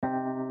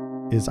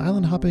Is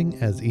island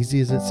hopping as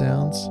easy as it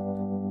sounds?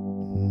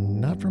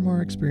 Not from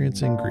our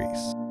experience in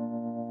Greece.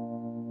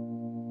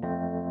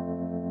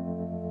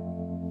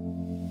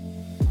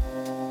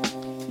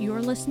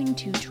 You're listening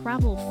to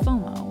Travel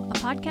FOMO, a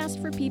podcast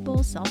for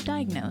people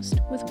self-diagnosed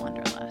with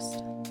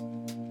wanderlust.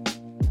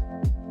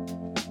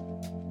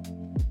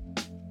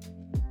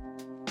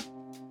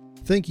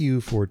 Thank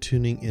you for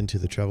tuning into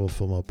the Travel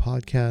FOMO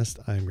podcast.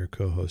 I'm your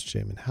co-host,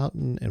 Jamin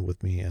Houghton, and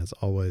with me, as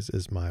always,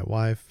 is my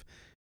wife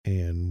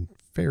and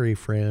fairy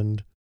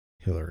friend,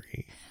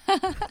 Hillary.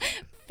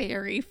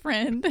 Fairy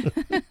friend.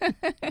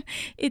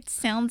 It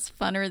sounds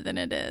funner than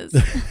it is.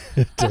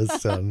 It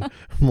does sound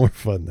more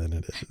fun than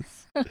it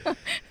is.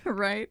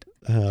 Right.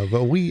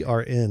 But we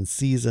are in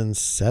season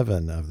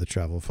 7 of the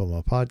Travel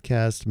FOMO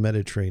podcast,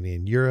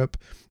 Mediterranean Europe,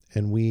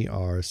 and we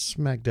are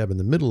smack dab in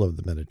the middle of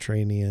the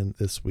Mediterranean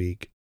this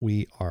week.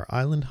 We are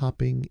island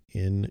hopping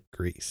in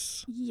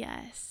Greece.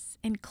 Yes.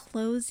 And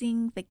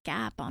closing the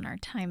gap on our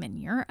time in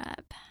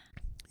Europe.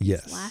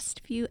 Yes. These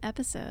last few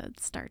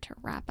episodes start to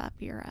wrap up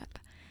Europe.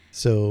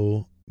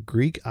 So,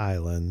 Greek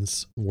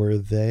islands, were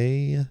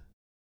they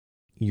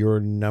your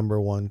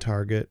number one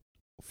target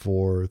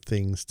for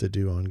things to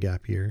do on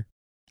gap year?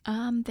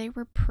 They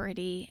were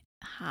pretty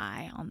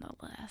high on the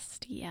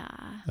list. Yeah.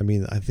 I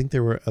mean, I think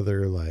there were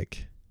other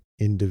like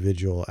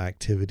individual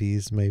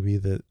activities maybe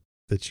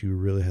that you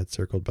really had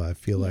circled, but I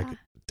feel like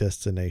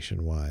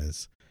destination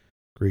wise,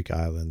 Greek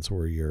islands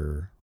were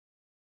your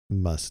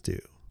must do.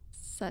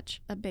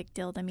 Such a big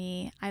deal to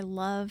me. I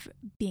love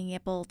being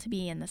able to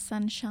be in the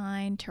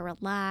sunshine, to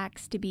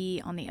relax, to be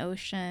on the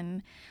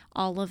ocean.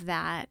 All of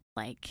that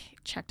like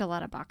checked a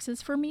lot of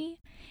boxes for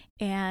me.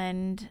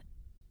 And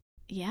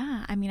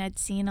yeah, I mean, I'd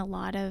seen a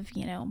lot of,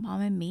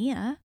 Mamma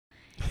Mia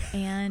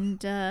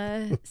and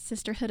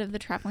Sisterhood of the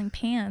Traveling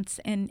Pants.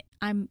 And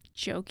I'm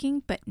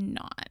joking, but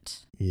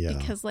not. Yeah.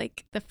 Because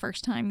like the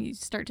first time you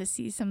start to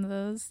see some of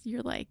those,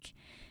 you're like,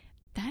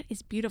 that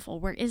is beautiful.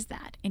 Where is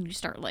that? And you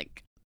start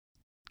like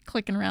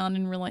clicking around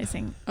and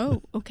realizing,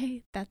 oh,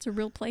 okay, that's a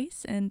real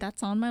place and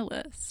that's on my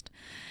list.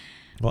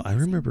 Well, I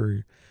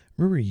remember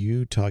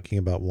you talking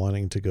about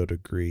wanting to go to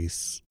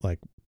Greece like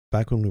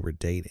back when we were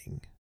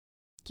dating.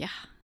 Yeah.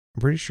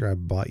 I'm pretty sure I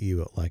bought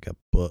you like a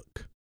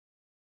book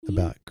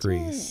about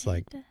Greece,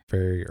 like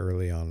very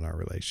early on in our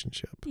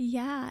relationship.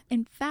 Yeah.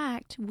 In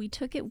fact, we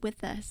took it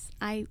with us.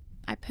 I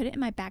put it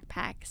in my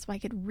backpack so I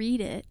could read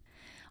it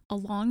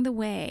along the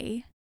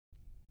way.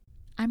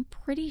 I'm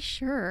pretty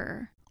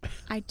sure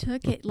I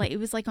took it like it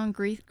was like on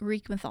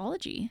Greek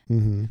mythology.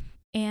 Mm-hmm.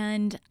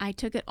 And I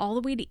took it all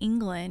the way to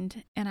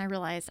England and I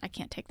realized I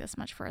can't take this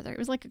much further. It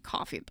was like a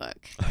coffee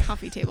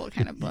table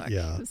kind of book.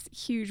 Yeah. It was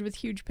huge with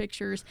huge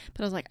pictures.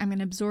 But I was like, I'm going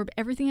to absorb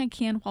everything I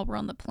can while we're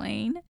on the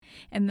plane.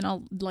 And then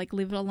I'll like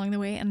leave it along the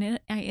way. And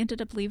I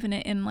ended up leaving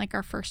it in like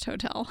our first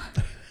hotel.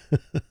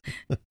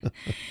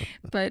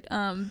 But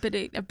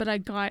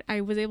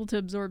I was able to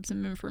absorb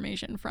some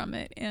information from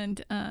it.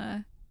 And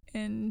I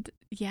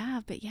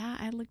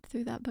looked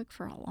through that book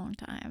for a long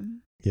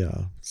time.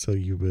 Yeah. So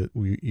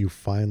you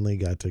finally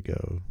got to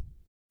go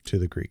to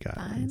the Greek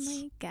islands.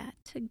 Finally got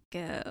to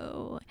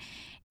go.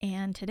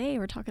 And today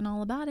we're talking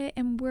all about it.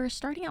 And we're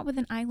starting out with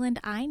an island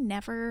I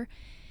never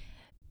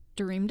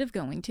dreamed of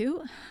going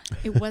to.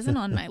 It wasn't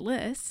on my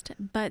list.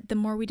 But the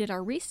more we did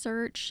our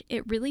research,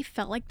 it really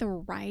felt like the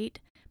right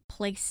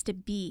place to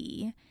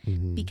be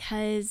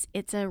because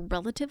it's a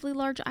relatively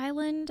large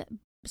island.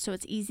 So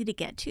it's easy to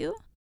get to.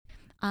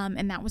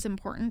 And that was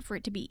important for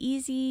it to be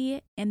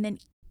easy, and then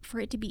for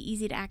it to be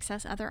easy to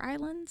access other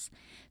islands.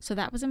 So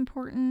that was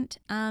important.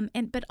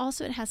 But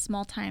also it has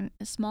small town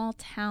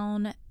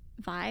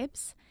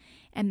vibes,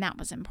 and that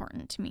was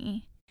important to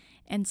me.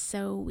 And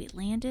so we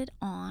landed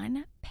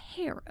on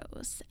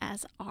Paros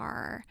as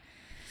our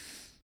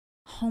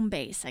home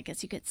base, I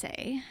guess you could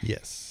say.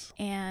 Yes.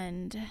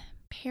 And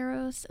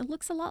Paros, it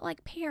looks a lot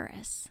like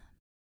Paris,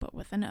 but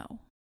with an O.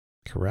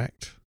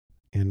 Correct.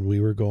 And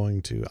we were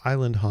going to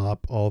island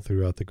hop all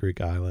throughout the Greek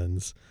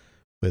islands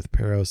with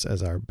Paros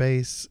as our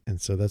base.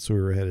 And so that's where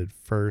we were headed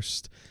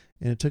first.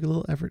 And it took a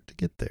little effort to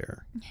get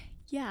there.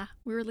 Yeah,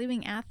 we were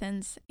leaving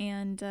Athens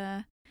and,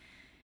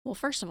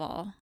 first of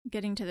all,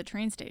 getting to the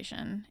train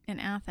station in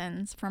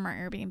Athens from our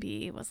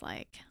Airbnb was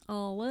like a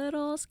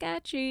little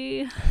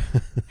sketchy.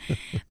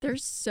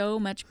 There's so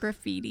much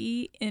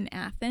graffiti in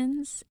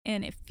Athens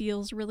and it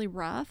feels really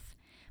rough.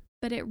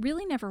 But it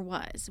really never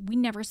was. We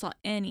never saw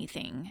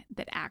anything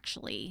that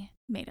actually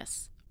made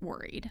us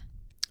worried.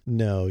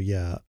 No,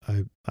 yeah.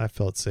 I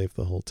felt safe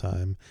the whole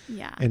time.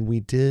 Yeah. And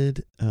we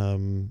did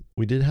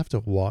have to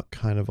walk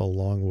kind of a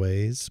long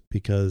ways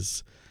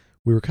because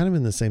we were kind of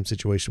in the same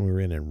situation we were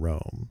in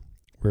Rome,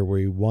 where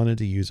we wanted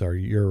to use our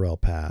Eurail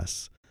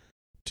pass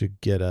to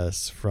get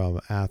us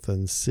from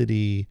Athens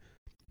city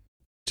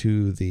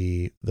to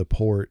the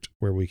port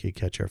where we could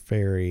catch our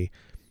ferry.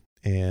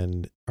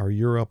 And our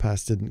Eurail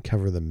pass didn't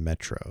cover the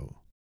metro.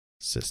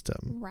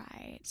 system.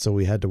 Right. So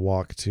we had to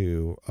walk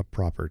to a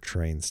proper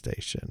train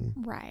station,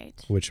 Right.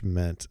 which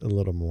meant a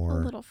little A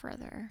more, little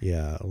further.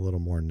 yeah, a little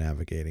more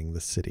navigating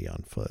the city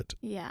on foot.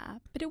 Yeah.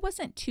 But it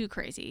wasn't too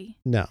crazy.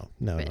 No,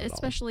 not at all.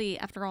 Especially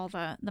after all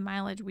the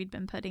mileage we'd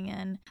been putting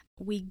in.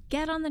 We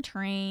get on the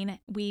train.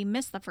 We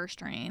missed the first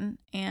train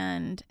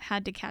and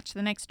had to catch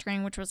the next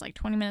train, which was like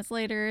 20 minutes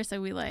later.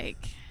 So we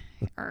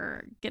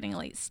are getting a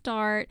late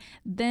start.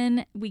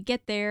 Then we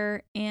get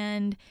there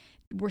and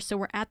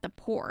we're at the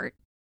port,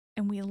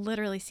 and we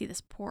literally see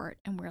this port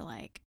and we're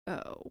like,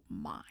 oh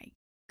my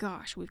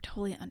gosh, we've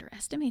totally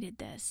underestimated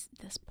this.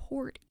 This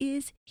port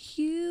is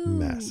huge.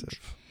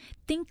 Massive.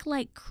 Think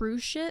like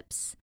cruise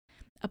ships,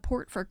 a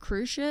port for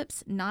cruise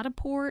ships, not a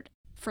port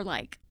for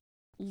like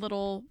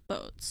little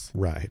boats.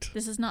 Right.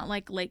 This is not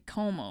like Lake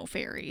Como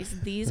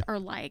ferries. These are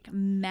like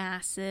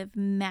massive,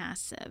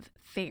 massive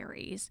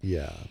ferries.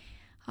 Yeah.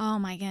 Oh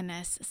my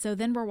goodness. So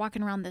then we're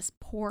walking around this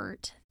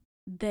port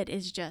that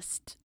is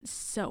just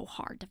so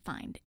hard to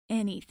find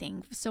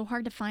anything, so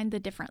hard to find the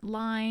different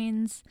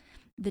lines,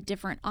 the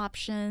different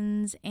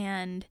options.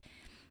 And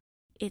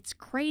it's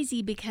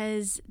crazy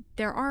because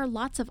there are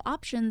lots of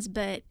options,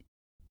 but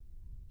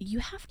you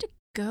have to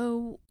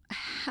go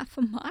half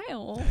a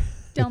mile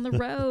down the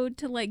road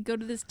to like go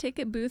to this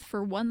ticket booth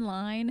for one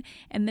line.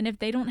 And then if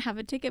they don't have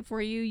a ticket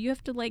for you, you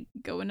have to like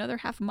go another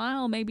half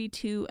mile maybe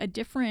to a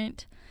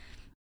different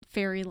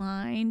ferry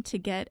line to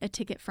get a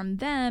ticket from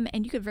them,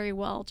 and you could very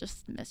well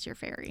just miss your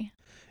ferry.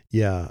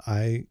 Yeah,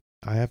 I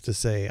have to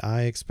say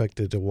I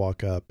expected to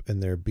walk up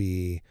and there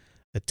be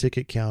a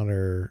ticket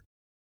counter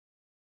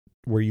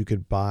where you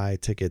could buy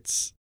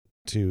tickets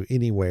to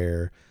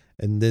anywhere,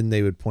 and then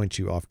they would point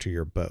you off to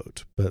your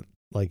boat. But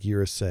like you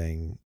were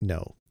saying,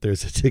 no,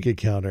 there's a ticket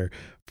counter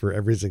for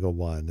every single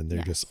one, and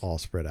they're just all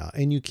spread out.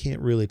 And you can't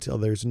really tell.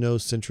 There's no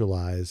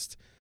centralized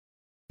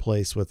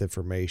place with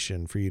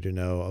information for you to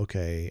know,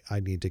 okay,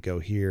 I need to go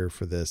here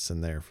for this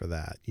and there for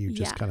that. You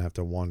just kind of have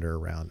to wander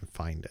around and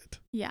find it.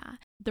 Yeah.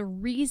 The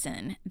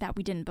reason that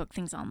we didn't book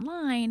things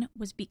online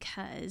was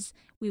because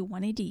we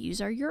wanted to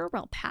use our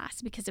Eurail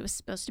pass because it was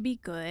supposed to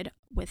be good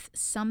with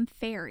some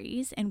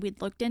ferries, and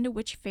we'd looked into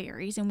which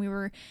ferries and we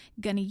were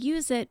going to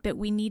use it, but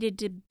we needed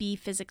to be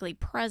physically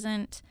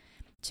present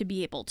to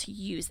be able to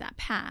use that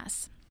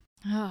pass.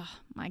 Oh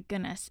my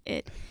goodness.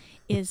 It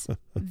is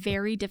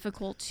very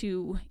difficult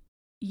to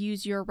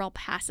use Eurail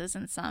passes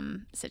in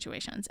some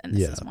situations, and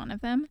this is one of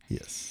them.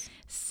 Yes.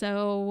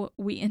 So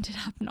we ended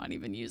up not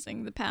even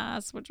using the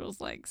pass, which was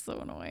like so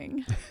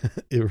annoying.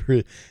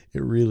 It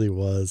really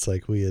was.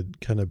 Like we had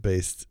kind of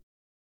based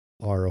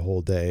our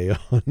whole day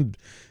on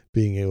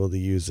being able to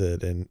use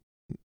it, and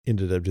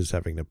ended up just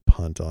having to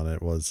punt on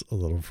it. Was a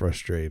little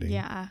frustrating.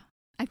 Yeah.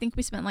 I think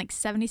we spent like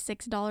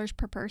 $76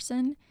 per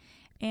person,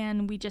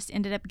 and we just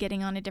ended up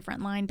getting on a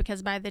different line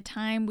because by the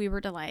time we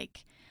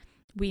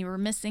were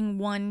missing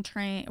one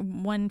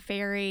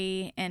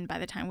ferry, and by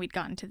the time we'd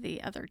gotten to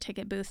the other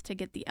ticket booth to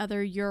get the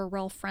other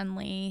Eurail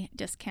friendly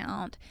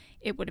discount,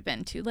 it would have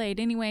been too late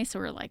anyway. So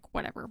we're like,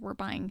 whatever,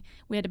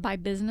 we had to buy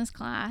business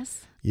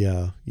class.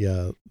 Yeah.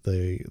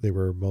 They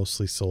were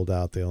mostly sold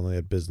out. They only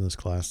had business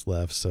class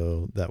left.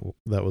 So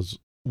that was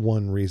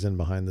one reason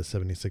behind the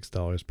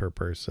 $76 per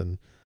person.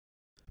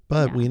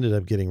 But we ended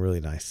up getting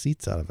really nice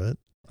seats out of it.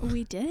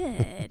 We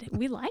did.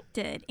 We liked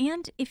it.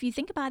 And if you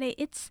think about it,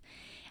 it's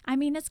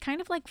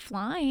kind of like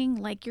flying.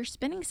 Like you're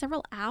spending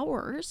several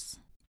hours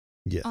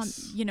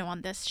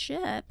on this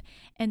ship.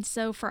 And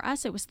so for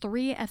us, it was a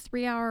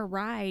 3-hour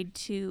ride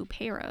to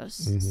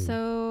Paros. Mm-hmm.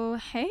 So,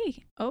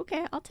 hey,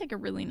 okay, I'll take a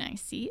really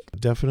nice seat.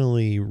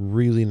 Definitely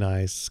really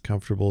nice,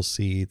 comfortable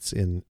seats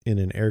in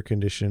an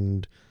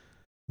air-conditioned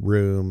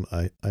room,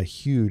 a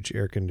huge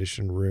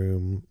air-conditioned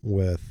room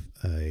with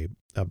a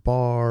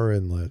bar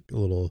and like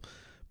little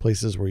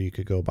places where you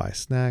could go buy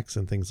snacks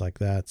and things like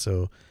that.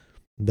 So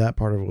that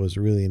part of it was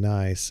really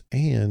nice.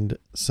 And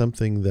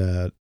something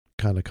that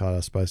kind of caught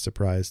us by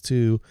surprise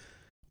too,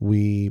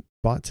 we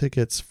bought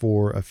tickets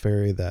for a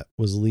ferry that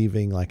was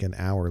leaving like an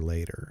hour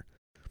later.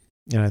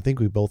 And I think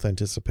we both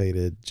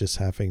anticipated just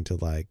having to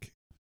like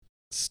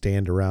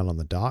stand around on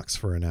the docks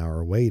for an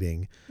hour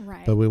waiting.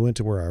 Right. But we went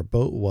to where our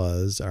boat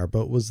was. Our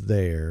boat was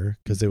there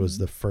because it was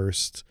the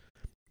first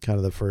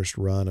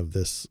run of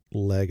this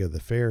leg of the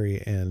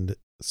ferry. And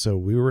so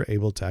we were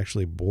able to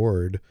actually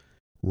board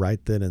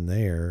right then and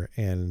there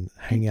and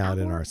hang out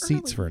in our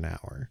seats for an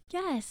hour.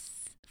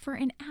 Yes, for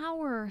an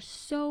hour.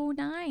 So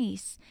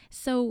nice.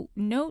 So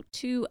note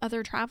to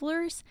other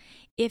travelers,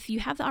 if you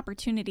have the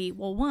opportunity,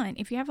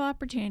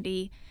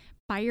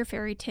 buy your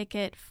ferry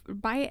ticket,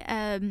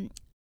 buy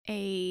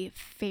a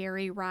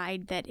ferry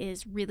ride that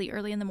is really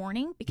early in the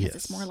morning because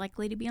it's more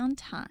likely to be on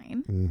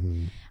time.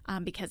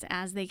 Mm-hmm. Because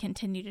as they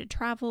continue to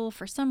travel,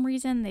 for some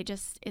reason,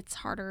 it's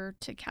harder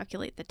to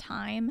calculate the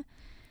time.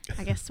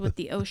 I guess with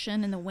the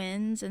ocean and the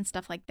winds and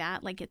stuff like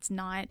that, like it's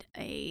not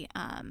a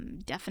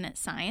definite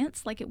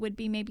science like it would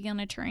be maybe on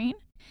a train.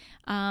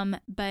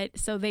 But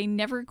so they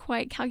never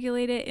quite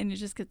calculate it, and it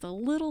just gets a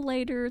little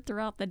later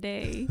throughout the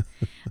day.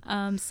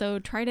 So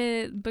try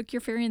to book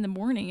your ferry in the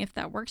morning if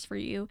that works for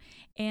you.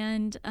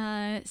 And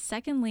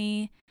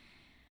secondly,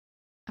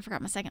 I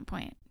forgot my second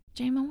point.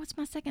 Jamo, what's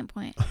my second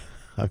point?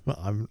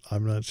 I'm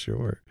not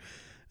sure.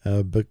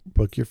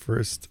 Book your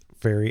first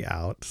ferry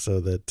out so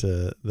that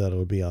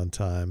that'll be on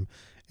time,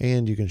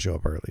 and you can show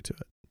up early to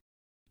it.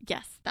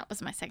 Yes, that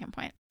was my second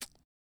point.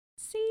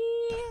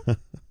 See,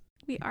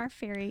 we are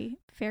ferry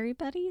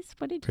buddies.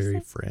 What did you say?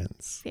 Ferry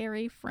friends.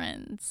 Ferry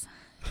friends.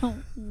 Oh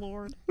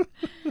Lord.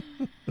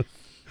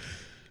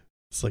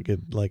 It's like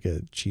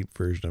a cheap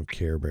version of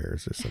Care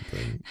Bears or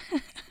something.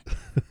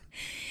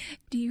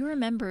 Do you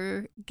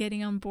remember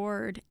getting on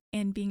board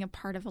and being a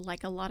part of a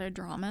lot of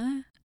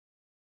drama?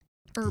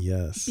 Or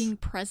yes. Being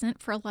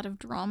present for a lot of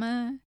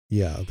drama?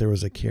 Yeah, there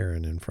was a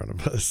Karen in front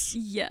of us.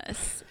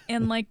 Yes.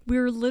 And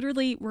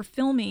we're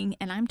filming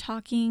and I'm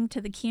talking to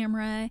the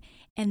camera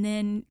and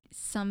then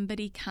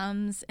somebody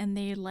comes and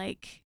they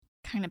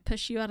kind of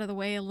push you out of the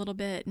way a little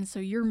bit. And so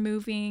you're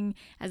moving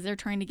as they're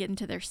trying to get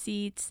into their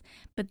seats.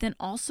 But then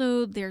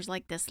also there's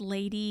this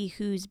lady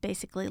who's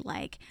basically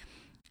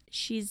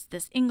she's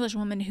this English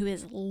woman who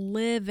is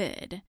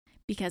livid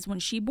because when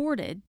she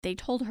boarded, they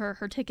told her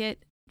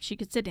ticket, she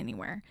could sit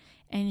anywhere.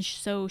 And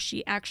so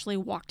she actually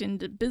walked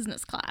into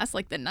business class,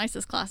 the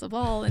nicest class of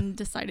all, and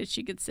decided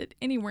she could sit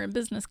anywhere in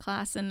business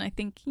class. And I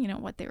think,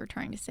 what they were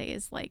trying to say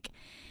is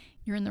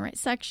you're in the right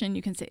section.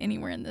 You can sit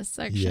anywhere in this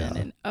section.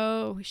 Yeah.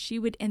 And she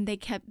would, and they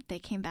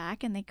came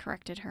back and they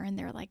corrected her and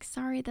they're like,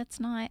 sorry, that's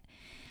not,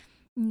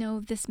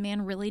 no, this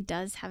man really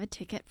does have a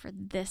ticket for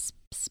this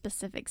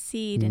specific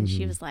seat. And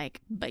she was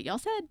like, but y'all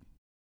said.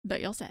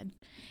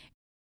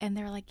 And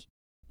they're like,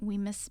 we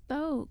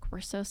misspoke.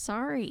 We're so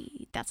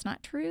sorry. That's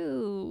not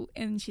true.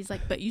 And she's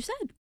like, but you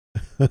said.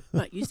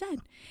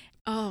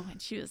 Oh,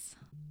 and she was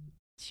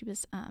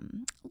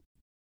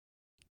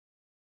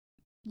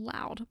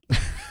loud.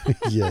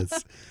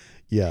 Yes.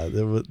 Yeah,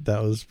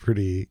 that was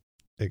pretty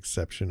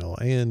exceptional.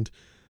 And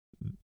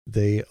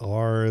they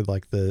are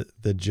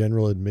the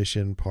general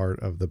admission part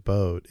of the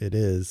boat. It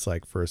is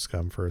first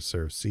come, first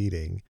serve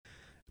seating.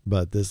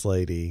 But this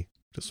lady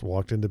just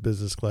walked into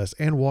business class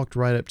and walked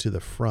right up to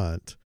the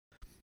front.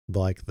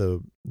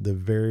 The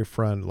very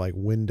front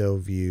window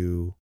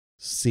view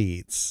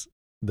seats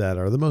that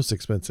are the most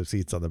expensive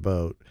seats on the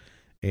boat,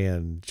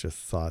 and just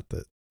thought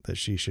that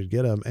she should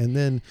get them. And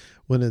then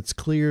when it's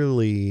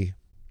clearly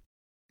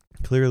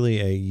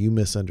a you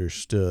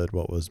misunderstood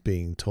what was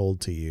being told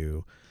to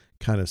you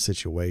kind of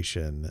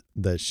situation,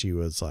 that she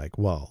was like,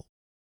 well,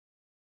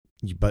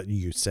 but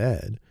you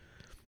said.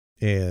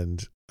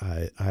 And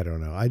I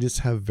don't know, I just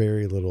have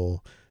very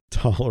little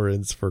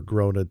tolerance for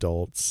grown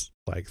adults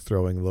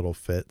throwing little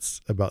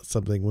fits about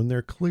something when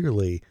they're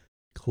clearly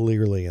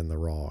in the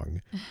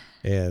wrong.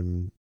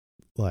 And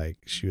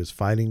she was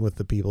fighting with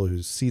the people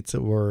whose seats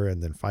it were,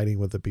 and then fighting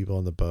with the people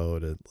on the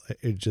boat, and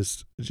it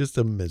just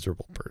a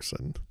miserable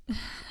person.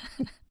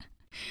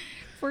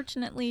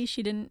 Fortunately,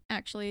 she didn't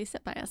actually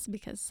sit by us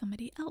because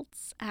somebody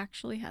else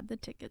actually had the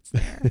tickets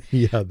there.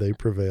 Yeah, they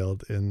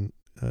prevailed, and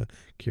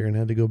Kieran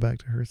had to go back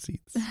to her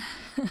seats.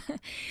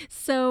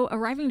 So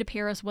arriving to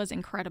Paros was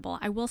incredible.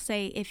 I will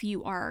say, if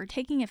you are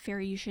taking a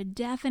ferry, you should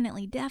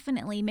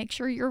definitely make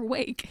sure you're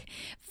awake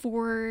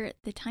for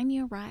the time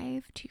you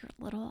arrive to your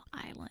little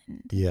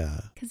island.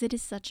 Yeah. Because it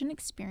is such an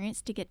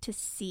experience to get to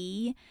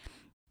see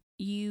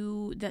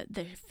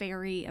the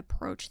ferry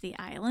approach the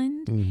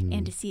island,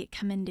 and to see it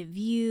come into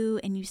view,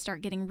 and you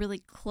start getting really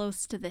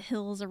close to the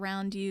hills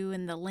around you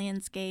and the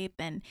landscape.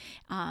 And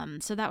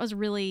so that was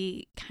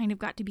really kind of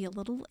got to be a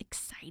little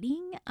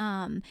exciting.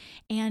 And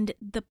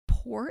the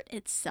port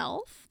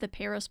itself, the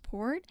Paros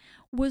port,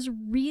 was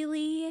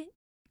really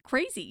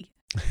crazy.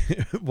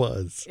 It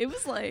was. It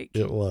was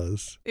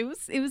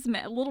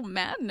a little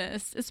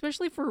madness,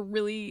 especially for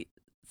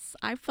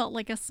I felt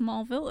like a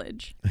small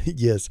village.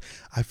 Yes.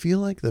 I feel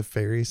like the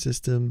ferry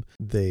system,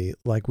 they,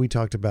 like we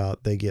talked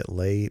about, they get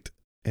late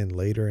and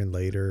later and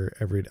later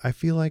every day. I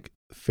feel like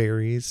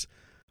ferries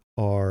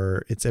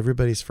it's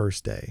everybody's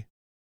first day.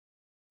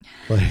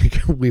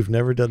 We've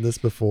never done this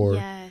before.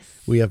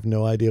 Yes. We have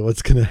no idea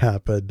what's going to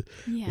happen.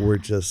 Yeah. We're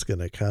just going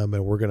to come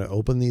and we're going to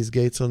open these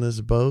gates on this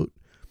boat,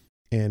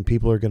 and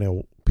people are going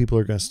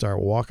to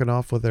start walking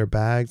off with their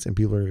bags, and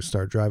people are going to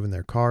start driving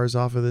their cars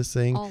off of this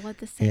thing. All at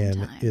the same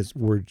time.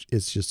 And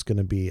it's just going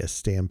to be a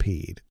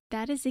stampede.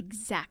 That is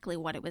exactly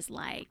what it was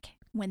like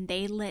when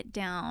they let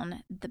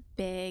down the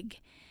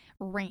big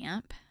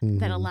ramp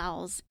that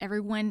allows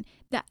everyone.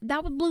 That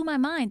blew my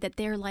mind, that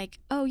they're like,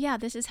 oh yeah,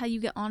 this is how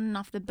you get on and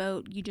off the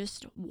boat. You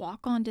just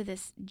walk onto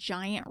this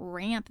giant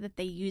ramp that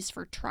they use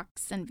for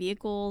trucks and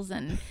vehicles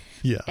and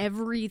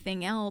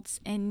everything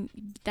else, and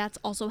that's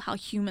also how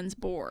humans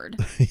board.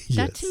 Yes.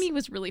 That to me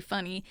was really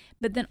funny.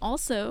 But then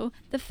also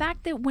the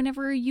fact that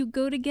whenever you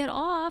go to get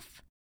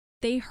off,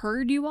 they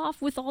herd you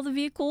off with all the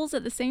vehicles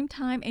at the same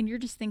time, and you're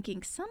just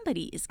thinking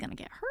somebody is going to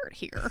get hurt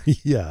here.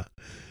 Yeah.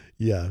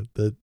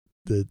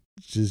 That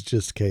is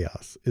just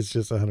chaos. It's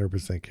just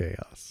 100%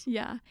 chaos.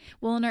 Yeah.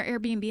 Well, and our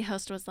Airbnb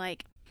host was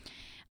like,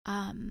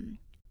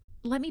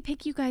 let me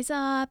pick you guys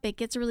up. It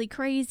gets really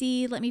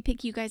crazy. Let me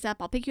pick you guys up.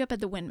 I'll pick you up at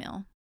the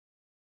windmill.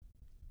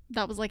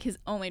 That was like his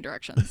only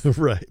directions.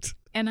 Right.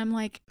 And I'm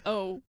like,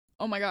 oh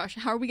my gosh,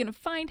 how are we going to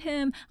find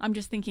him? I'm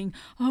just thinking,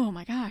 oh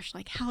my gosh,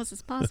 like, how is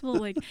this possible?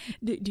 Like,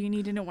 do you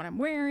need to know what I'm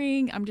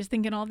wearing? I'm just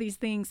thinking all these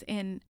things.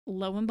 And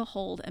lo and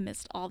behold,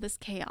 amidst all this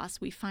chaos,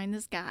 we find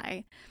this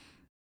guy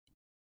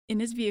in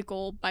his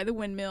vehicle by the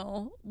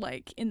windmill,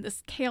 like in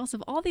this chaos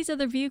of all these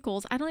other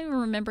vehicles. I don't even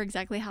remember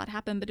exactly how it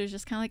happened, but it was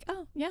just kind of like,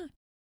 oh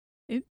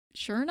yeah,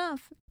 sure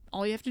enough,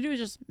 all you have to do is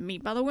just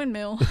meet by the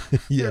windmill.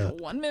 Yeah. There's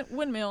one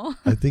windmill.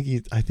 I think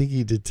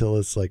he did tell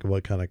us like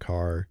what kind of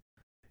car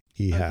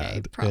he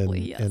had. Probably,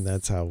 and, yes. And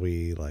that's how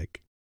we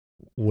like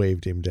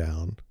waved him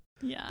down.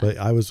 Yeah. But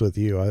I was with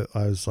you.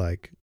 I was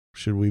like,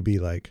 should we be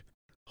like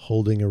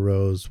holding a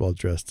rose while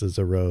dressed as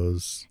a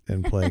rose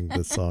and playing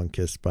the song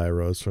Kissed by a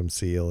Rose from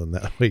Seal, and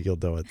that way you'll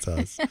know it's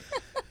us.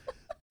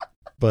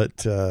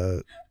 But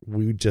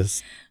we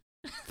just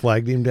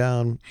flagged him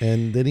down,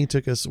 and then he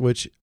took us,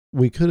 which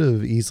we could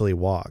have easily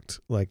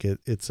walked. Like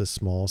it's a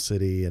small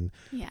city, and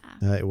yeah,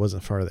 it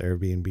wasn't far to the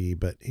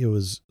Airbnb, but it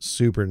was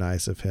super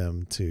nice of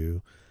him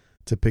to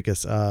pick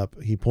us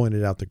up. He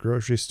pointed out the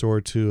grocery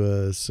store to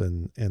us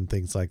and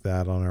things like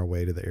that on our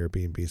way to the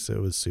Airbnb. So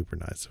it was super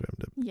nice of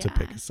him to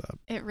pick us up.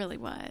 It really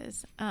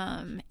was.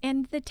 And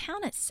the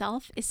town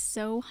itself is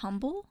so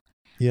humble.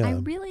 Yeah. I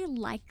really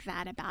like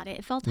that about it.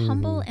 It felt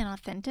humble and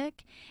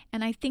authentic.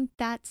 And I think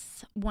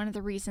that's one of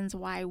the reasons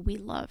why we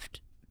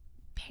loved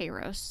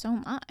Paros so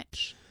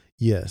much.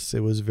 Yes, it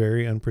was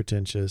very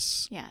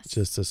unpretentious. Yes.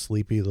 Just a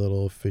sleepy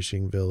little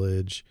fishing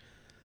village,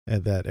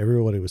 and that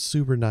everybody was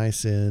super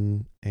nice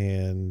in,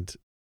 and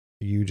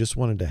you just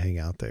wanted to hang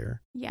out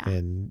there. Yeah.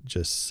 And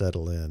just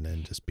settle in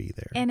and just be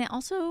there. And it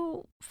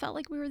also felt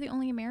like we were the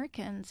only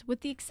Americans,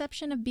 with the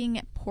exception of being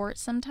at port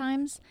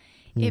sometimes.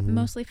 It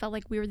mostly felt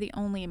like we were the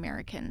only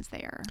Americans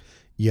there.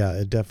 Yeah,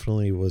 it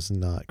definitely was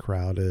not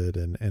crowded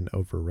and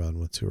overrun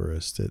with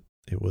tourists.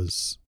 It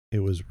was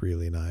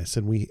really nice.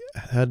 And we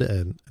had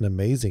an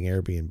amazing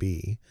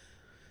Airbnb.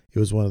 It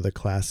was one of the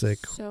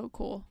classic. So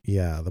cool.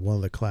 Yeah, one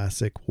of the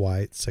classic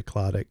white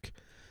cyclotic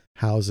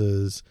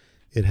houses.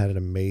 It had an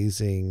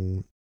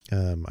amazing,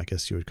 I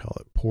guess you would call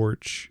it,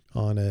 porch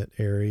on it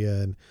area.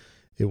 And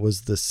it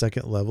was the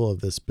second level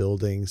of this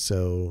building.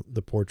 So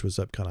the porch was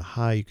up kind of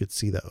high. You could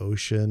see the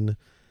ocean,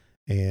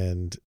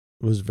 and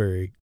it was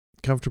very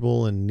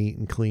comfortable and neat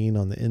and clean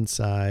on the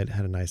inside.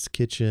 Had a nice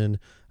kitchen,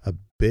 a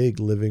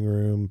big living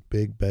room,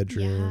 big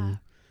bedroom.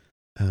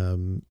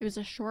 It was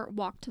a short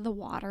walk to the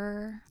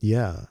water.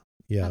 Yeah.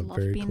 I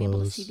loved very being close.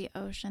 able to see the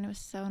ocean. It was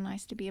so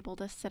nice to be able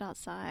to sit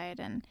outside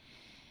and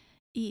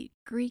eat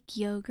Greek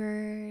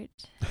yogurt.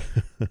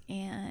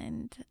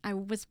 And I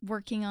was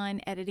working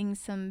on editing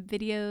some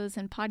videos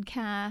and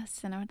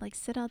podcasts, and I would like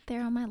sit out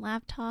there on my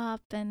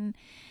laptop and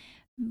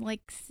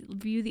like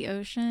view the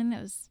ocean.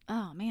 It was,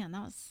 oh man,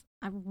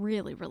 I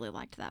really, really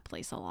liked that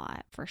place a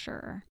lot, for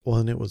sure. Well,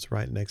 and it was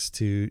right next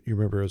to, you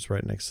remember it was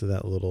right next to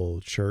that little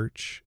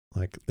church.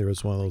 Like there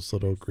was one of those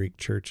little Greek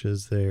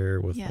churches there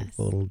with like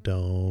the little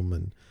dome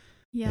and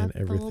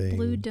everything. The little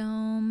blue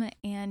dome,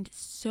 and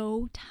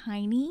so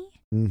tiny.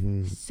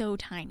 So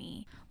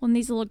tiny. Well, and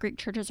these little Greek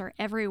churches are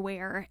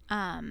everywhere.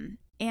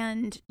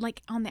 And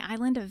like on the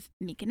island of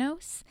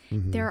Mykonos,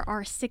 there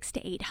are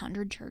 600 to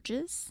 800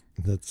 churches.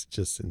 That's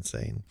just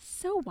insane.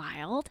 So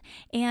wild.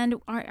 And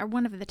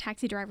one of the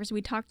taxi drivers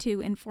we talked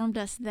to informed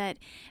us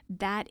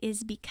that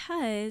is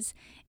because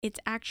it's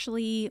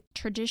actually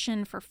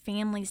tradition for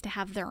families to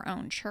have their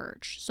own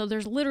church. So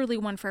there's literally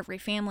one for every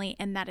family,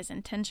 and that is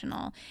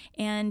intentional.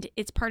 And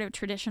it's part of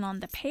tradition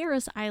on the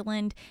Paros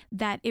Island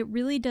that it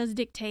really does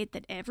dictate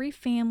that every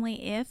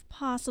family, if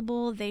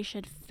possible, they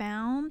should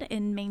found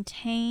and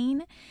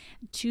maintain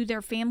to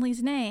their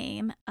family's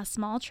name a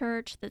small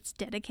church that's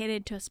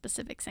dedicated to a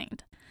specific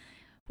saint,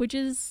 which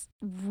is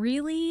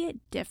really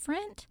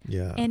different.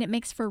 Yeah. And it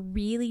makes for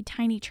really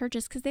tiny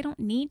churches because they don't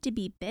need to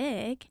be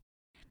big.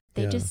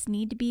 They just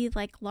need to be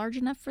like large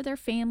enough for their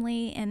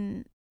family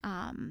and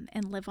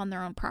live on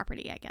their own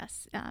property, I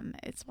guess.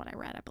 It's what I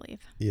read, I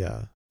believe.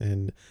 Yeah.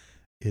 And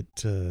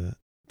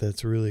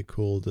that's really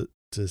cool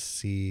to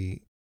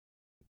see,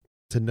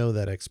 to know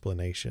that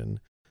explanation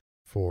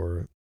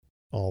for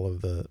all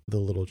of the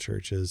little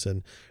churches.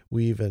 And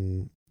we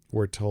even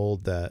were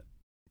told that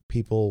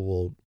people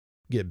will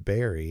get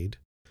buried,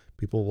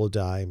 people will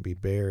die and be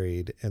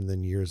buried, and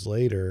then years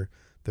later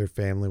their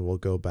family will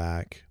go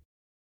back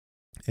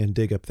and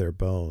dig up their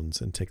bones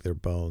and take their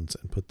bones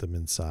and put them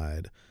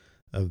inside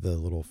of the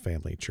little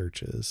family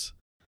churches.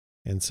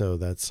 And so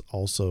that's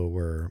also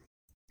where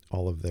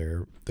all of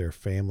their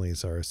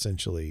families are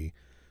essentially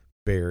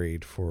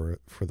buried for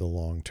the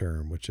long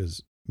term, which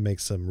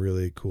makes them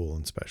really cool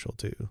and special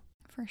too.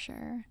 For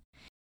sure.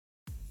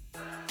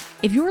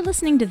 If you're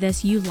listening to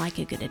this, you like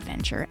a good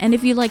adventure. And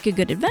if you like a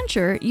good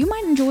adventure, you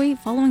might enjoy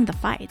following the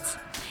fights.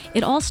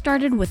 It all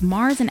started with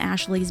Mars and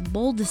Ashley's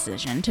bold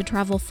decision to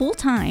travel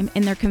full-time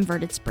in their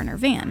converted Sprinter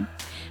van.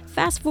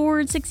 Fast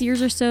forward 6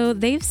 years or so,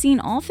 they've seen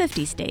all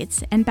 50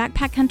 states and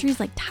backpack countries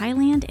like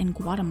Thailand and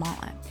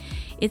Guatemala.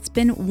 It's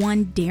been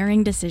one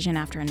daring decision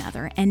after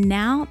another, and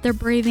now they're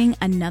braving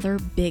another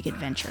big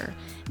adventure,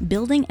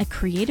 building a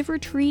creative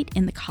retreat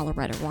in the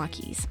Colorado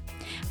Rockies.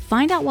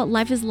 Find out what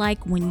life is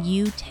like when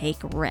you take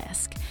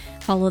risk.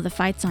 Follow the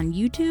fights on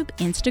YouTube,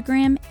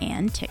 Instagram,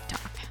 and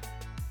TikTok.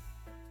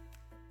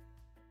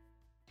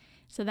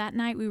 So that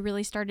night we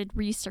really started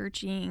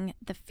researching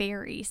the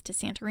ferries to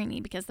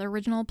Santorini because the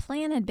original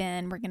plan had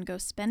been we're going to go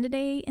spend a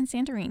day in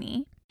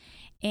Santorini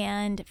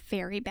and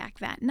ferry back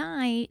that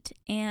night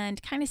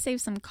and kind of save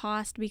some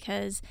cost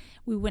because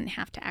we wouldn't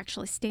have to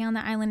actually stay on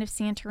the island of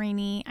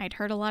Santorini. I'd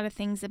heard a lot of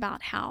things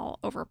about how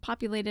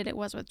overpopulated it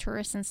was with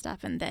tourists and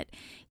stuff, and that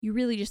you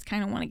really just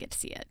kind of want to get to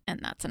see it,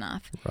 and that's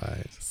enough.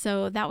 Right.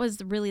 So that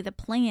was really the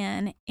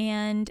plan.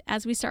 And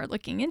as we start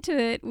looking into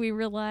it, we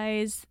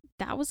realized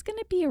that was going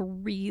to be a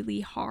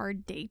really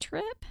hard day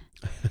trip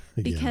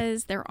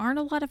because there aren't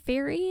a lot of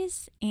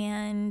ferries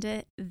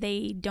and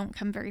they don't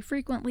come very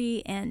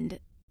frequently, and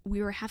we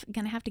were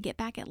going to have to get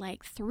back at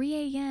like 3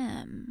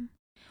 a.m.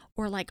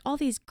 or like all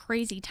these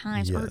crazy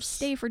times, or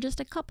stay for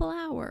just a couple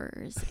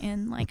hours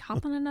and like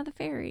hop on another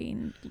ferry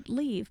and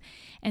leave.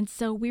 And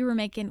so we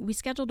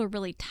scheduled a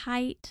really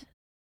tight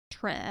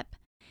trip,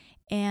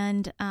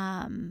 and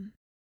then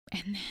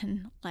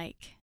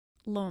like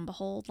lo and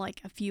behold,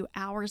 like a few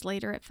hours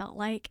later, it felt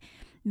like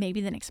maybe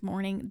the next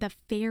morning,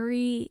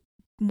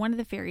 one of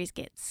the ferries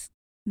gets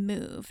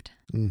moved.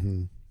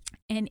 Mm-hmm.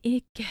 And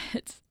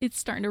it's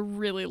starting to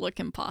really look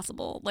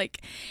impossible.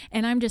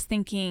 And I'm just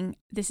thinking,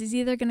 this is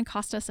either going to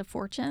cost us a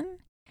fortune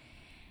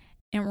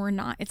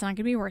and it's not going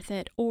to be worth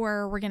it,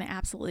 or we're going to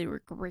absolutely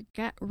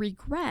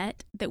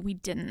regret that we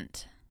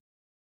didn't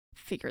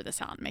figure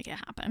this out and make it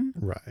happen.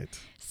 Right.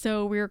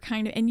 So we were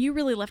and you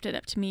really left it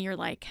up to me. You're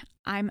like,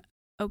 I'm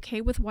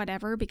okay with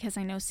whatever, because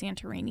I know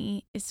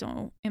Santorini is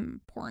so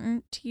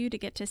important to you to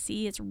get to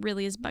see. It's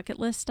really is bucket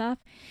list stuff.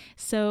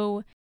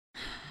 So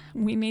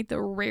we made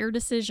the rare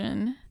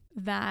decision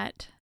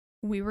that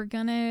we were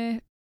going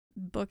to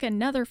book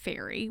another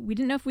ferry. We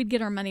didn't know if we'd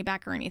get our money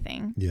back or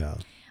anything. Yeah.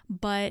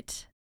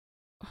 But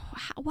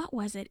what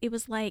was it? It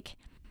was like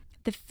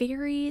the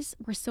ferries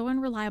were so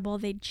unreliable.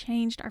 They'd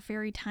changed our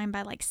ferry time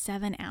by like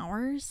 7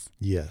 hours.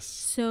 Yes.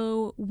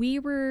 So we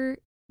were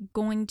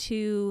going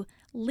to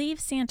leave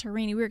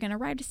Santorini. We were going to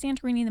arrive to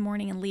Santorini in the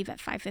morning and leave at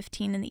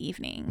 5:15 in the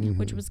evening, mm-hmm.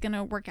 which was going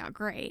to work out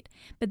great.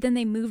 But then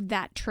they moved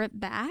that trip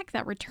back,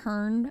 that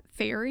return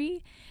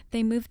ferry.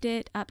 They moved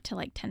it up to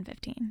like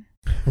 10:15.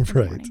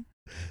 Right.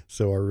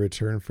 So our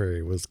return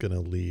ferry was going to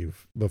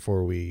leave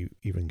before we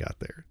even got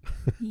there.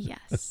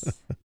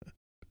 Yes.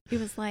 It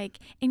was like,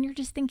 and you're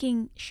just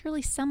thinking,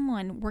 surely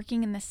someone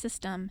working in the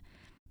system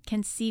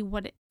can see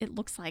what it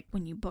looks like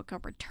when you book a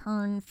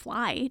return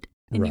flight.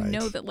 And right. You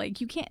know that, like,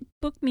 you can't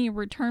book me a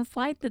return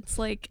flight that's,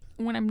 like,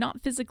 when I'm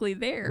not physically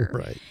there.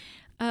 Right.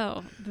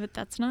 Oh, but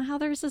that's not how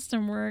their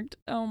system worked.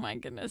 Oh, my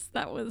goodness.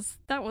 That was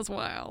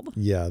wild.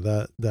 Yeah,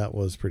 that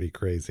was pretty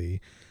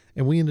crazy.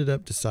 And we ended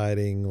up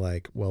deciding,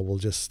 like, well, we'll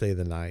just stay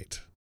the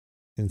night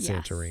in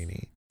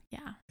Santorini.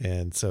 Yeah.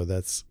 And so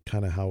that's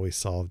kind of how we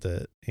solved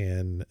it.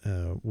 And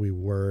we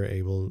were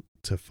able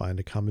to find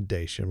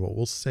accommodation. Well,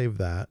 we'll save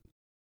that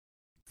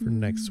for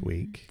next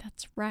week.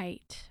 That's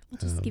right. We'll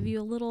just give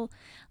you a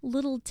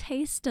little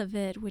taste of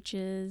it,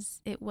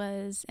 it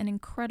was an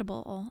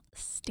incredible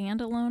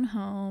standalone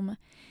home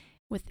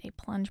with a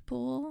plunge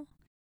pool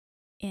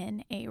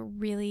in a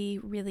really,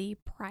 really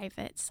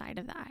private side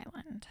of the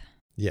island.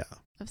 Yeah.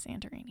 Of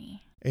Santorini.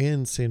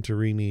 And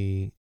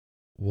Santorini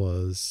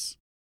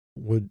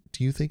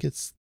do you think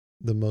it's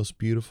the most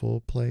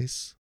beautiful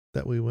place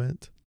that we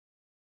went?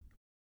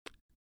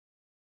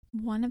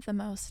 One of the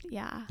most,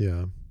 yeah.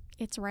 Yeah.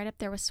 It's right up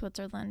there with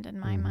Switzerland in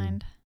my mm-hmm.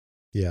 mind.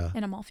 Yeah.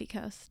 And Amalfi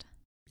Coast.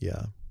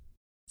 Yeah.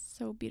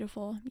 So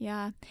beautiful.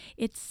 Yeah.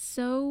 It's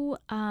so,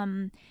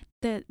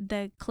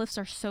 the cliffs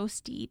are so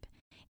steep,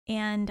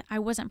 and I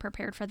wasn't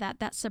prepared for that.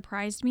 That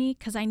surprised me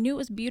because I knew it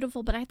was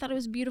beautiful, but I thought it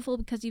was beautiful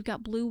because you've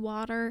got blue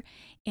water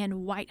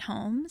and white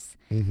homes.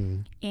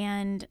 Mm-hmm.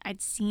 And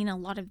I'd seen a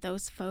lot of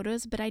those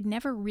photos, but I'd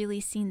never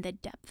really seen the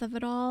depth of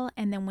it all.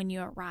 And then when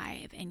you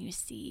arrive and you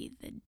see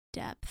the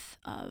depth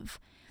of,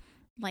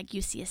 like,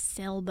 you see a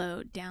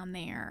sailboat down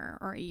there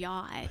or a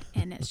yacht,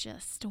 and it's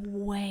just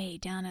way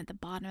down at the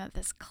bottom of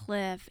this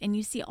cliff, and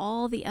you see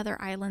all the other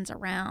islands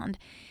around,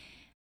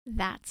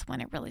 that's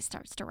when it really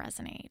starts to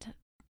resonate.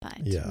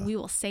 But we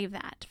will save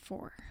that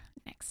for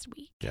next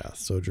week. Yeah,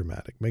 so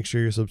dramatic. Make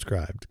sure you're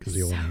subscribed because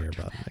you'll want to hear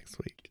about it next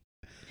week.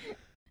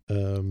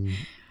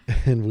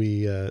 And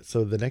we,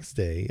 so the next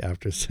day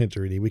after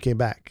Santorini, we came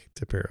back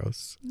to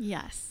Paros.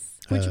 Yes.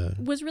 Which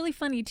was really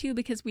funny too,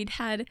 because we'd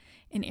had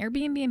an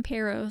Airbnb in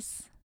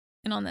Paros,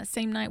 and on that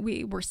same night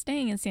we were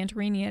staying in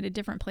Santorini at a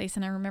different place,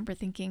 and I remember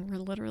thinking, we're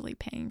literally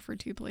paying for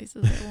two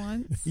places at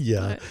once.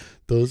 Yeah,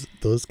 those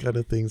kind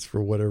of things,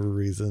 for whatever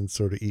reason,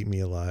 sort of eat me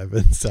alive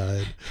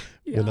inside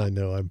when I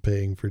know I'm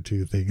paying for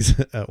two things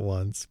at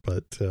once.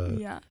 But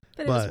it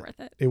was worth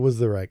it. It was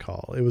the right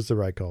call. It was the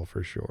right call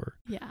for sure.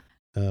 Yeah.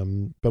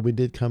 But we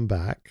did come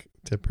back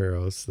to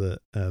Paros the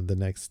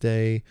next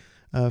day,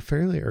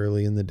 fairly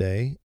early in the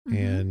day.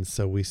 And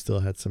so we still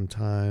had some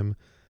time.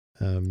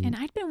 And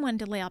I'd been wanting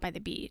to lay out by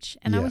the beach,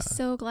 and I was Yeah.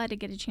 so glad to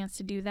get a chance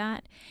to do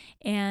that.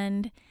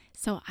 And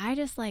so I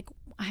just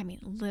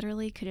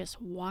literally could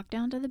just walk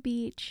down to the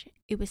beach.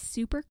 It was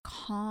super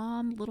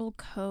calm little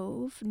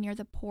cove near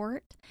the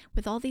port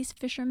with all these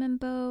fishermen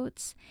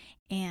boats.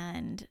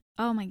 And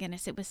oh my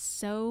goodness, it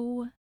was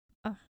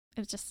it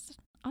was just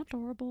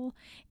adorable.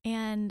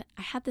 And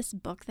I had this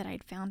book that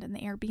I'd found in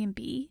the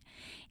Airbnb,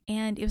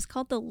 and it was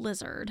called The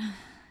Lizard.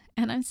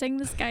 And I'm saying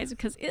this, guys,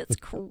 because it's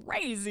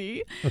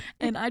crazy.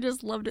 And I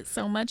just loved it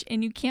so much.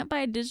 And you can't buy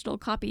a digital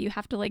copy. You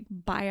have to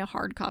buy a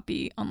hard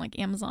copy on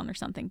Amazon or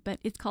something. But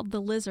it's called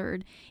The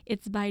Lizard.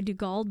 It's by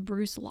Dugald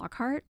Bruce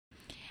Lockhart.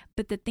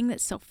 But the thing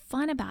that's so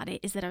fun about it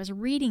is that I was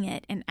reading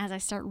it. And as I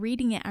start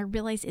reading it, I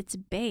realize it's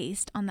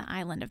based on the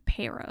island of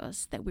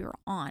Paros that we were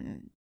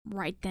on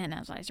right then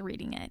as I was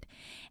reading it.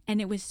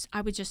 And I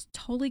was just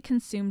totally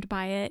consumed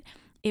by it.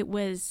 It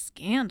was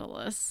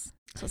scandalous,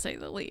 to say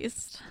the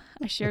least.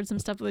 I shared some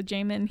stuff with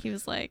Jamin. He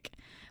was like,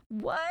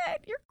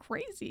 "What? You're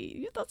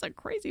crazy. That's a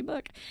crazy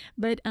book."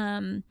 But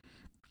I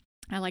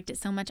liked it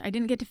so much. I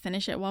didn't get to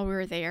finish it while we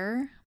were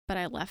there, but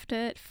I left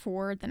it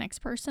for the next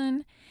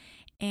person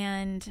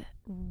and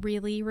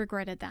really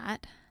regretted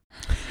that.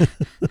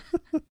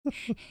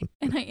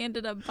 And I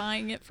ended up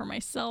buying it for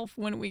myself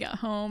when we got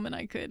home, and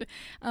I could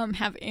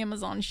have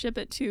Amazon ship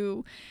it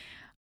to,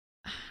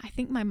 I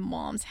think, my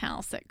mom's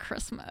house at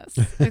Christmas,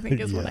 I think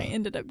is when I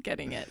ended up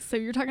getting it. So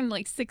you're talking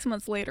 6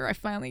 months later, I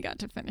finally got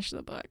to finish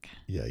the book.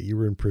 Yeah, you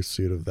were in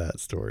pursuit of that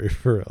story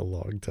for a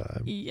long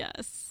time.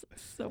 Yes,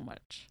 so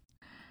much.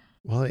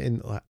 Well,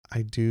 and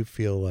I do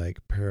feel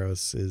like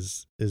Paros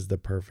is the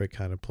perfect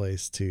kind of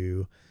place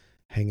to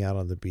hang out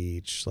on the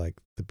beach.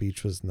 The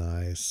beach was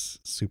nice,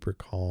 super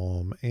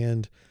calm,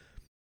 and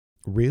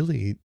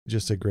really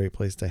just a great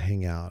place to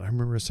hang out. I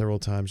remember several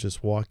times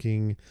just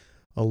walking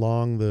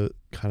along the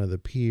kind of the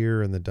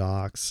pier and the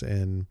docks,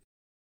 and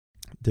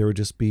there would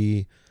just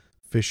be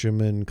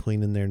fishermen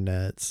cleaning their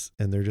nets,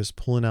 and they're just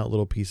pulling out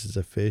little pieces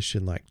of fish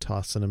and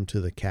tossing them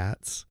to the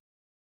cats.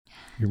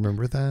 You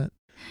remember that?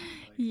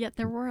 Yeah,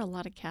 there were a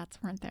lot of cats,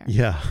 weren't there?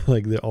 Yeah,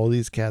 all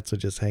these cats would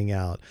just hang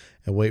out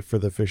and wait for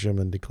the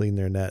fishermen to clean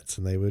their nets,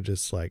 and they would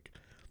just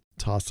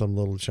toss some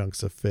little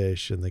chunks of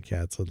fish, and the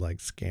cats would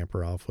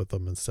scamper off with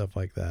them and stuff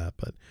like that.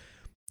 But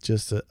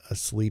just a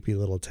sleepy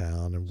little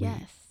town,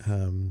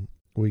 and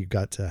we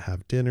got to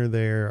have dinner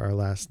there our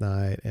last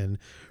night, and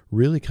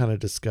really kind of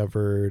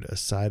discovered a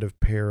side of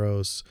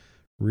Paros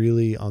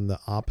really on the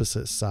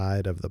opposite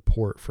side of the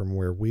port from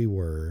where we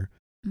were,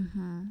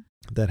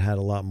 that had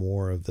a lot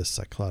more of the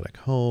cyclotic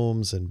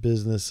homes and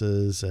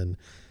businesses. And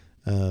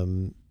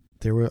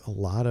there were a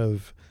lot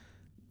of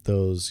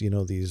those,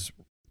 these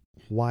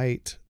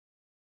white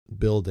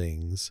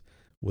buildings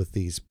with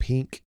these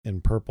pink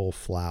and purple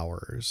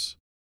flowers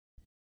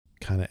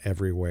kind of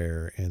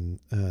everywhere, and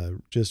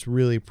just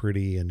really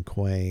pretty and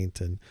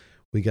quaint. And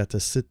we got to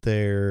sit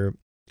there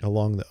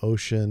along the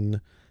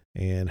ocean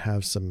and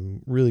have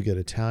some really good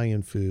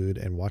Italian food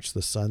and watch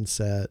the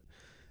sunset.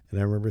 And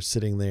I remember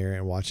sitting there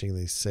and watching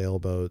these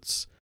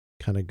sailboats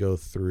kind of go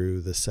through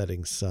the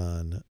setting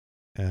sun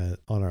on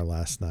our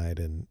last night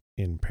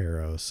in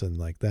Paros. And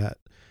that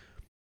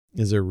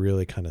is a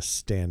really kind of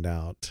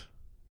standout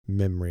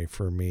memory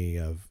for me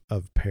of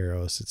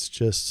Paros. It's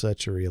just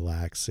such a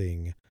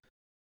relaxing,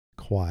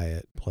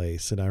 quiet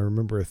place. And I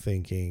remember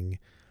thinking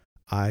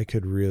I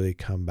could really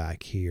come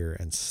back here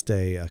and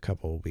stay a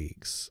couple of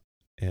weeks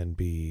and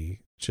be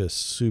just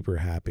super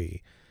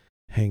happy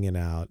hanging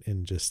out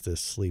in just this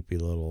sleepy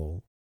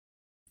little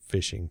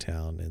fishing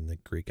town in the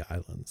Greek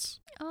islands.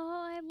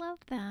 Oh, I love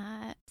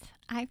that.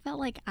 I felt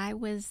like I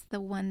was the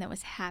one that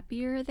was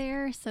happier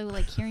there. So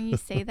hearing you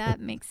say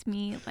that makes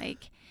me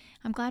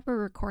I'm glad we're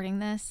recording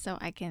this so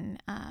I can,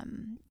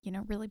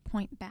 really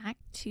point back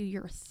to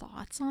your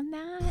thoughts on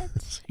that.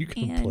 So you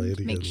can play it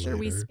again make sure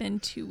we later.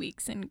 spend 2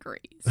 weeks in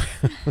Greece.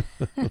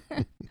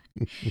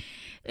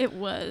 It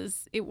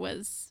was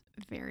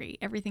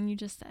everything you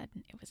just said.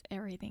 It was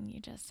everything you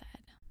just said.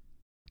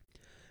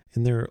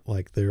 And there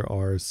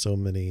are so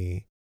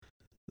many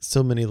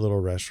little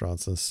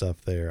restaurants and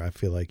stuff there. I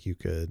feel like you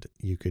could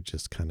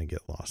just kind of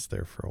get lost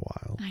there for a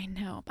while. I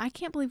know. I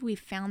can't believe we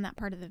found that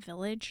part of the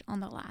village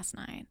on the last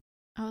night.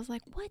 I was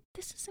like, what?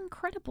 This is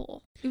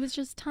incredible. It was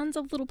just tons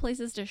of little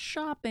places to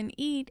shop and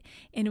eat.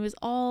 And it was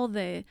all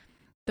the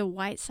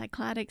white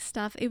cycladic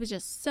stuff. It was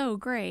just so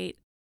great.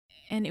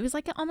 And it was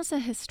almost a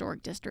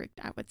historic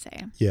district, I would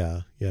say.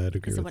 Yeah, I'd agree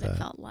with that. Is what it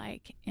felt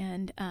like.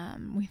 And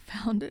we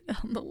found it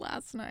on the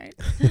last night.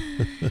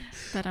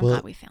 But I'm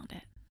glad we found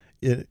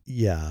it.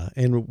 Yeah,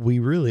 and we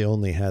really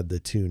only had the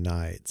 2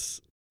 nights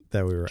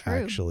that we were True.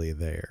 actually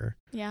there.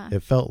 Yeah.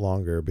 It felt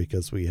longer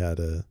because we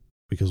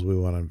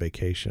went on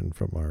vacation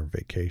from our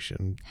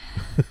vacation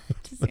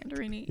to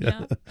Santorini.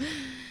 Yeah.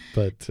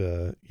 But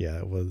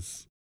it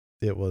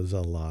was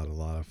a lot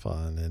of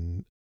fun,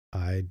 and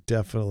I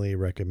definitely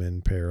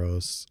recommend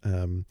Paros.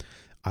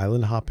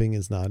 island hopping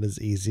is not as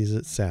easy as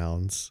it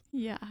sounds.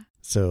 Yeah.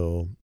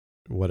 So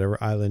whatever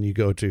island you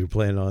go to,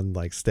 plan on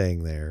like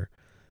staying there,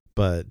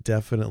 but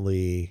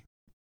definitely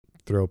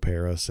throw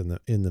Paros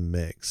in the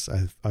mix.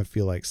 I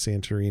feel like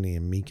Santorini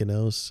and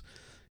Mykonos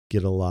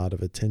get a lot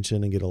of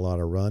attention and get a lot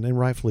of run, and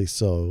rightfully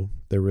so.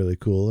 They're really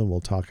cool, and we'll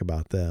talk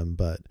about them.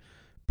 But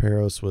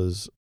Paros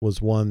was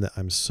one that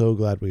I'm so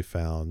glad we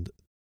found.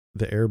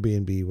 The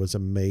Airbnb was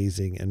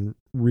amazing and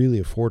really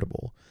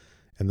affordable,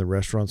 and the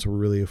restaurants were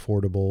really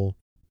affordable,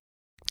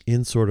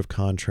 in sort of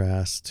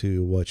contrast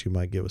to what you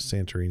might get with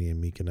Santorini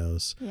and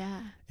Mykonos.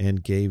 Yeah.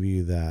 And gave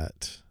you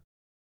that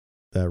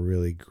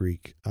really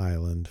Greek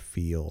island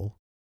feel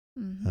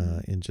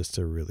in just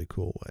a really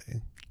cool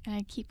way. And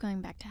I keep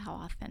going back to how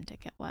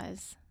authentic it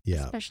was.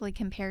 Yeah. Especially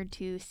compared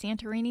to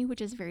Santorini,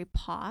 which is very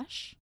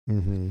posh,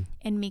 Mm-hmm.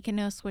 and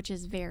Mykonos, which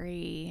is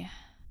very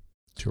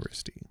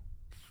touristy.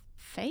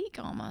 Fake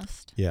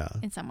almost. Yeah.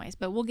 In some ways.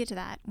 But we'll get to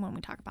that when we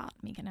talk about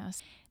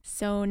Mykonos.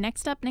 So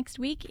next up next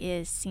week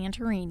is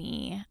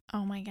Santorini.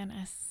 Oh my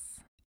goodness.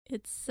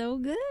 It's so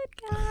good,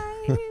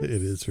 guys.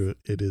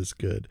 It is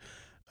good.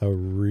 A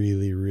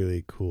really,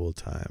 really cool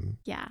time.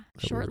 Yeah.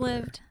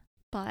 Short-lived.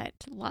 But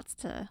lots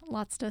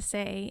to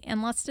say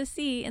and lots to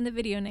see in the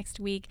video next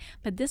week.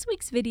 But this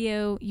week's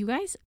video, you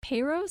guys,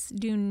 Paros,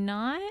 do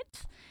not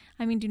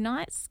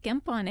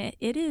skimp on it.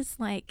 It is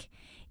like,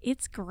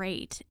 it's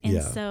great.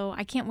 And so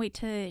I can't wait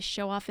to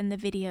show off in the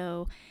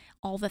video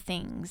all the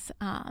things,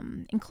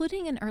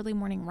 including an early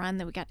morning run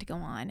that we got to go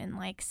on and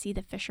like see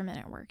the fishermen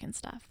at work and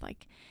stuff.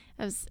 Like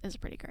it was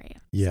pretty great.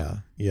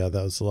 Yeah. Yeah.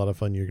 That was a lot of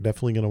fun. You're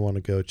definitely going to want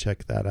to go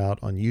check that out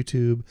on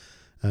YouTube.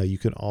 You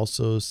can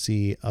also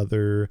see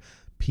other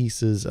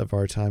pieces of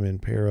our time in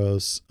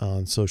Paros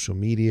on social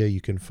media. You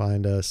can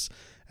find us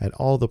at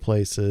all the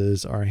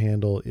places. Our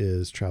handle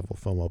is Travel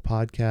FOMO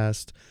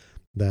Podcast.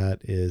 That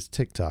is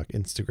TikTok,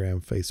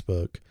 Instagram,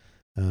 Facebook,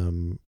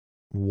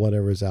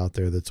 whatever's out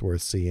there that's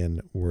worth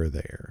seeing, we're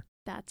there.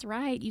 That's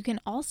right. You can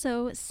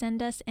also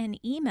send us an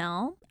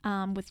email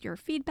with your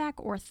feedback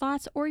or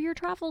thoughts or your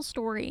travel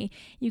story.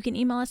 You can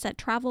email us at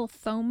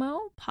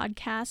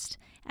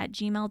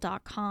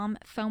travelfomopodcast@gmail.com.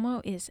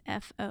 FOMO is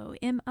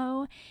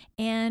FOMO.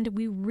 And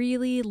we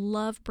really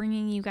love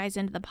bringing you guys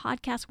into the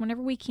podcast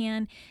whenever we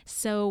can.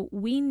 So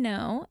we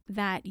know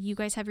that you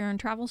guys have your own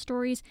travel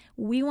stories.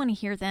 We want to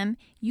hear them.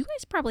 You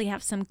guys probably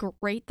have some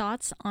great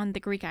thoughts on the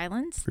Greek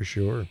islands. For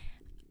sure.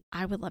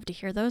 I would love to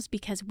hear those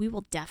because we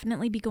will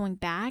definitely be going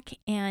back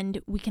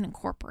and we can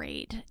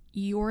incorporate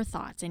your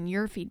thoughts and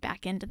your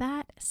feedback into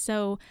that.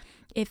 So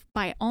if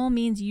by all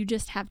means you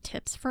just have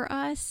tips for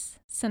us,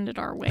 send it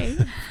our way.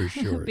 For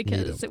sure.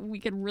 Because we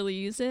could really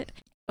use it.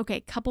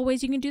 Okay, couple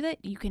ways you can do that.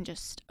 You can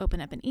just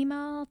open up an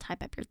email,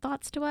 type up your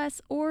thoughts to us,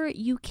 or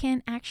you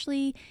can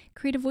actually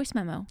create a voice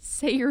memo.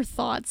 Say your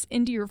thoughts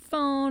into your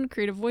phone,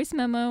 create a voice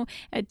memo,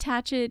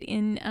 attach it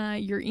in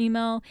your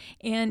email,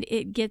 and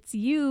it gets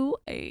you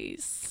a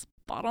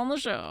spot on the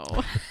show.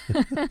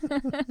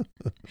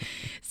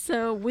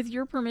 So with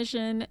your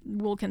permission,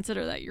 we'll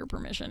consider that your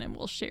permission and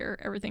we'll share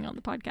everything on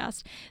the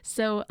podcast.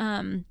 So,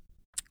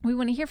 we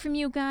want to hear from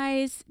you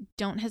guys.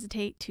 Don't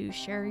hesitate to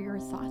share your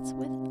thoughts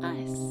with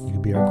us. You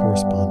can be our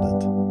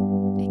correspondent.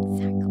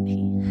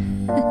 Exactly.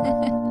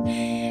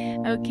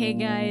 Okay,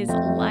 guys,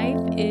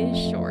 life is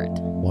short.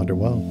 Wander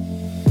well.